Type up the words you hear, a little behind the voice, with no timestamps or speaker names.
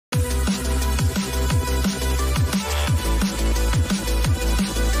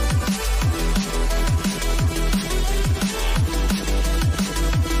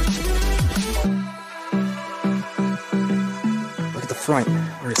front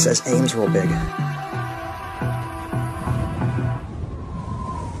where it says Ames real big.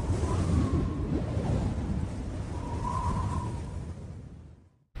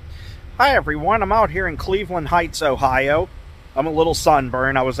 Hi everyone, I'm out here in Cleveland Heights, Ohio. I'm a little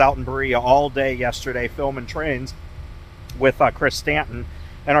sunburned. I was out in Berea all day yesterday filming trains with Chris Stanton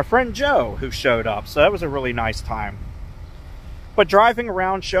and our friend Joe, who showed up. So that was a really nice time. But driving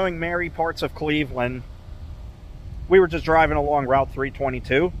around showing Mary parts of Cleveland, we were just driving along Route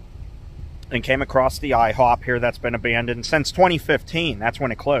 322 and came across the IHOP here that's been abandoned since 2015. That's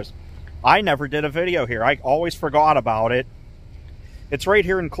when it closed. I never did a video here. I always forgot about it. It's right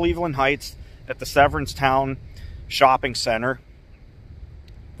here in Cleveland Heights at the Severnstown Shopping Center.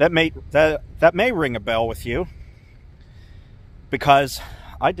 That may ring a bell with you because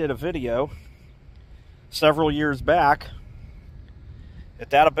I did a video several years back at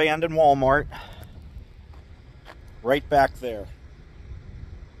that abandoned Walmart right back there.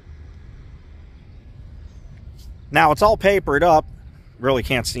 Now it's all papered up. Really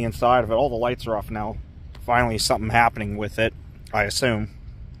can't see inside of it. All the lights are off now. Finally something happening with it, I assume.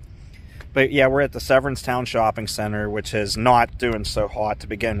 But yeah, we're at the Severnstown Shopping Center, which is not doing so hot to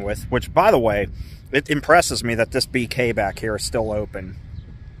begin with. Which, by the way, it impresses me that this BK back here is still open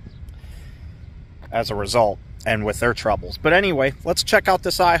as a result, and with their troubles. But anyway, let's check out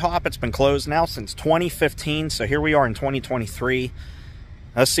this IHOP. It's been closed now since 2015, so here we are in 2023.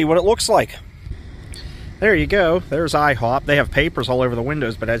 Let's see what it looks like. There you go. There's IHOP. They have papers all over the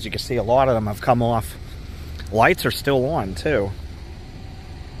windows, but as you can see, a lot of them have come off. Lights are still on, too.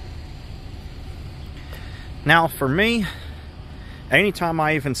 Now, for me, anytime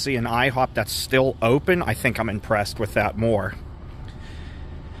I even see an IHOP that's still open, I think I'm impressed with that more.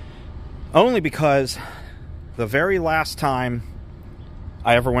 Only because the very last time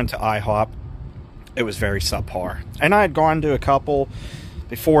I ever went to IHOP, it was very subpar. And I had gone to a couple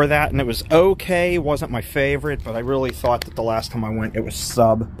before that, and it was okay. It wasn't my favorite, but I really thought that the last time I went, it was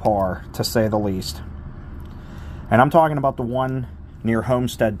subpar, to say the least. And I'm talking about the one near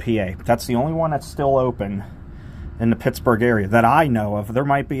Homestead, PA. That's the only one that's still open in the Pittsburgh area that I know of. There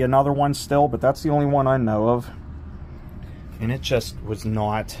might be another one still, but that's the only one I know of. And it just was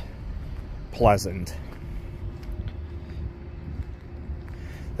not pleasant.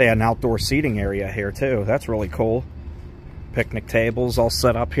 They had an outdoor seating area here too. That's really cool. Picnic tables all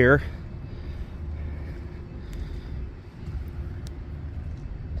set up here.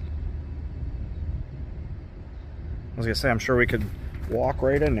 I was gonna say, I'm sure we could walk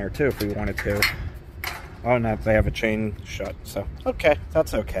right in there too if we wanted to. Oh no, they have a chain shut, so okay,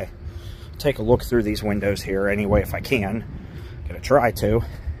 that's okay. Take a look through these windows here anyway if I can. Gonna try to.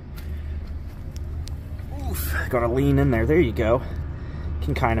 Oof, gotta lean in there. There you go.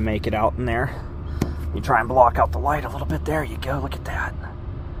 Can kind of make it out in there. You try and block out the light a little bit. There you go. Look at that.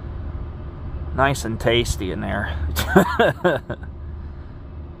 Nice and tasty in there.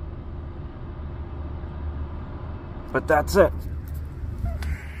 But that's it.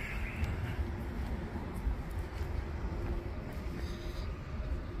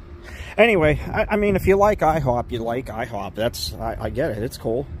 Anyway, I mean, if you like IHOP, you like IHOP. I get it. It's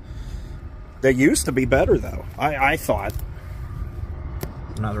cool. They used to be better, though. I thought.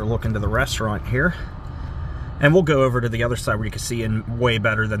 Another look into the restaurant here. And we'll go over to the other side where you can see in way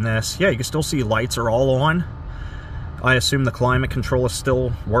better than this. Yeah, you can still see lights are all on. I assume the climate control is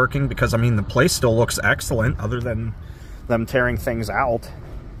still working because, I mean, the place still looks excellent other than them tearing things out.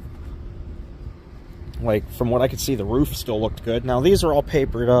 Like, from what I could see, the roof still looked good. Now, these are all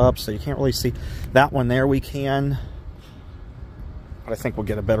papered up, so you can't really see that one there. We can. But I think we'll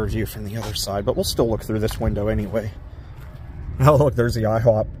get a better view from the other side. But we'll still look through this window anyway. Oh, look, there's the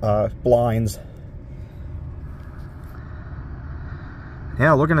IHOP blinds.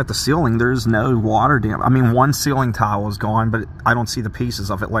 Yeah, looking at the ceiling, there's no water damage. I mean, one ceiling tile is gone, but I don't see the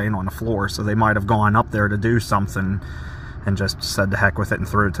pieces of it laying on the floor, so they might have gone up there to do something and just said the heck with it and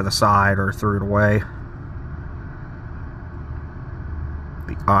threw it to the side or threw it away.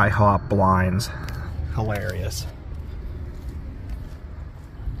 The IHOP blinds. Hilarious.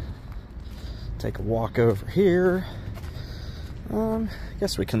 Take a walk over here. I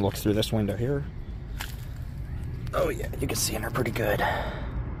guess we can look through this window here. Oh yeah, you can see in there pretty good.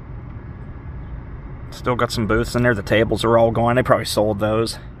 Still got some booths in there. The tables are all gone. They probably sold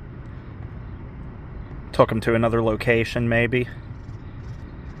those. Took them to another location, maybe.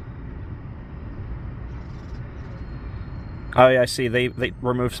 Oh yeah, I see. They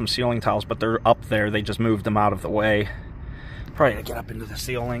removed some ceiling tiles, but they're up there. They just moved them out of the way. Probably to get up into the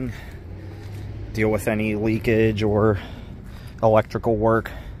ceiling, deal with any leakage or electrical work.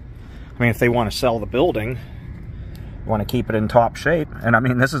 I mean, if they want to sell the building, You want to keep it in top shape. And I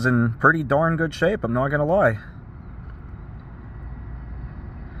mean, this is in pretty darn good shape, I'm not going to lie.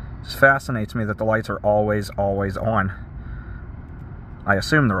 It just fascinates me that the lights are always on. I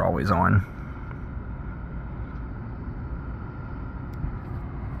assume they're always on.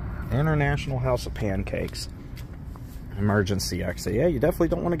 International House of Pancakes. Emergency exit. Yeah, you definitely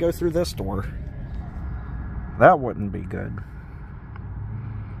don't want to go through this door. That wouldn't be good.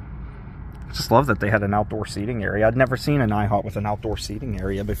 I just love that they had an outdoor seating area. I'd never seen an IHOP with an outdoor seating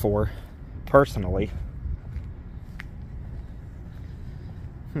area before, personally.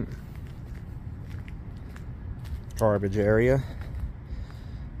 Garbage area.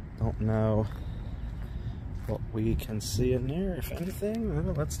 Don't know what we can see in there, if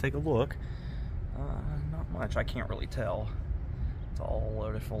anything. Let's take a look. Not much. I can't really tell. It's all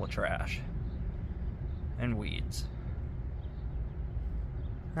loaded full of trash and weeds.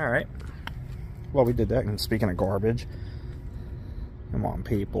 Alright. Well, we did that. And speaking of garbage, come on,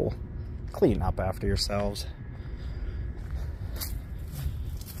 people. Clean up after yourselves.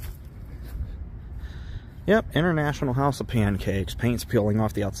 Yep, International House of Pancakes. Paint's peeling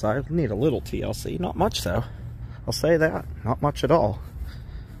off the outside. Need a little TLC. Not much, though. I'll say that. Not much at all.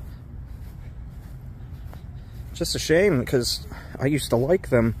 Just a shame, because I used to like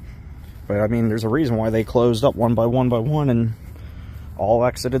them. But, I mean, there's a reason why they closed up one by one and all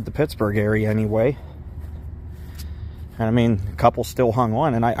exited the Pittsburgh area anyway. And, I mean, a couple still hung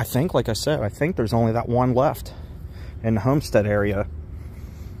on. And I think, like I said, I think there's only that one left in the Homestead area.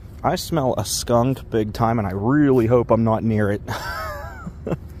 I smell a skunk big time, and I really hope I'm not near it.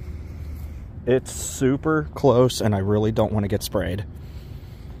 It's super close, and I really don't want to get sprayed.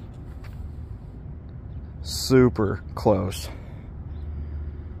 Super close.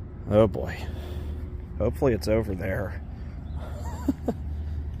 Oh boy. Hopefully it's over there.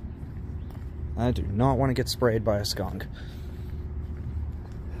 I do not want to get sprayed by a skunk.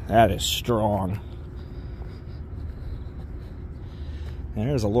 That is strong. And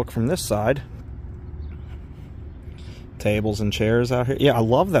there's a look from this side. Tables and chairs out here. Yeah, I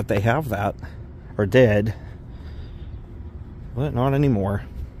love that they have that. Or did. But not anymore.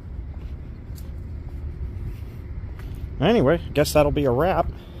 Anyway, I guess that'll be a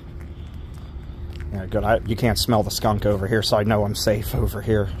wrap. Yeah, good. You can't smell the skunk over here, so I know I'm safe over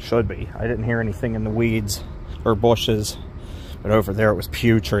here. Should be. I didn't hear anything in the weeds or bushes. But over there it was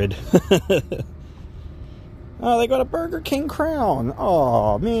putrid. Oh, they got a Burger King crown.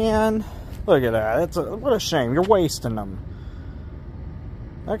 Oh, man. Look at that. What a shame. You're wasting them.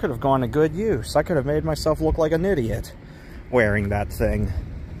 That could have gone to good use. I could have made myself look like an idiot wearing that thing.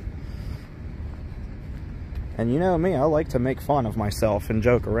 And you know me, I like to make fun of myself and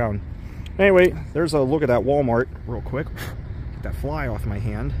joke around. Anyway, there's a look at that Walmart real quick. Get that fly off my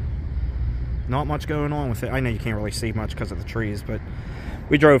hand. Not much going on with it. I know you can't really see much because of the trees, but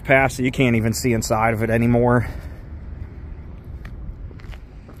we drove past it. You can't even see inside of it anymore.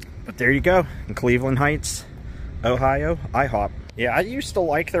 But there you go. In Cleveland Heights, Ohio, IHOP. Yeah, I used to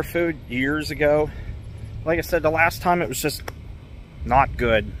like their food years ago. Like I said, the last time it was just not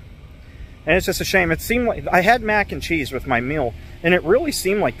good. And it's just a shame. It seemed like I had mac and cheese with my meal, and it really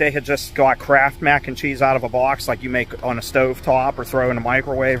seemed like they had just got Kraft mac and cheese out of a box like you make on a stovetop or throw in a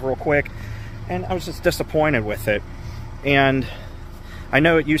microwave real quick. And I was just disappointed with it. And I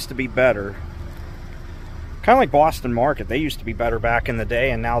know it used to be better. Kind of like Boston Market. They used to be better back in the day,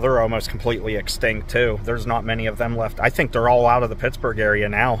 and now they're almost completely extinct too. There's not many of them left. I think they're all out of the Pittsburgh area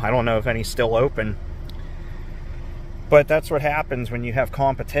now. I don't know if any's still open. But that's what happens when you have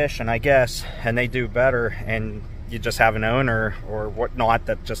competition, I guess, and they do better, and you just have an owner or whatnot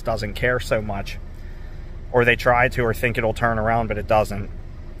that just doesn't care so much. Or they try to or think it'll turn around, but it doesn't.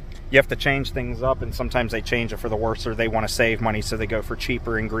 You have to change things up, and sometimes they change it for the worse, or they want to save money, so they go for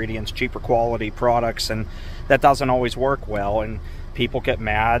cheaper ingredients, cheaper quality products, and that doesn't always work well, and people get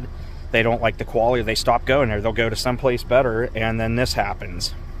mad. They don't like the quality. They stop going there. They'll go to someplace better, and then this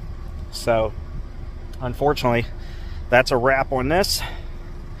happens. So, unfortunately, that's a wrap on this.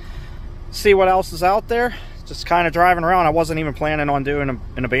 See what else is out there. Just kind of driving around. I wasn't even planning on doing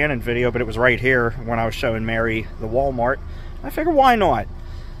an abandoned video, but it was right here when I was showing Mary the Walmart. I figured, why not?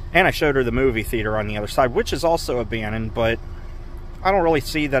 And I showed her the movie theater on the other side, which is also abandoned, but I don't really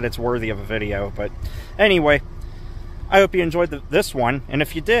see that it's worthy of a video. But anyway, I hope you enjoyed this one. And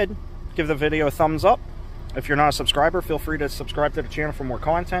if you did, give the video a thumbs up. If you're not a subscriber, feel free to subscribe to the channel for more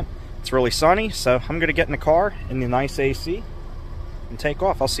content. It's really sunny, so I'm going to get in the car in the nice AC and take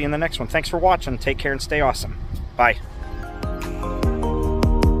off. I'll see you in the next one. Thanks for watching. Take care and stay awesome. Bye.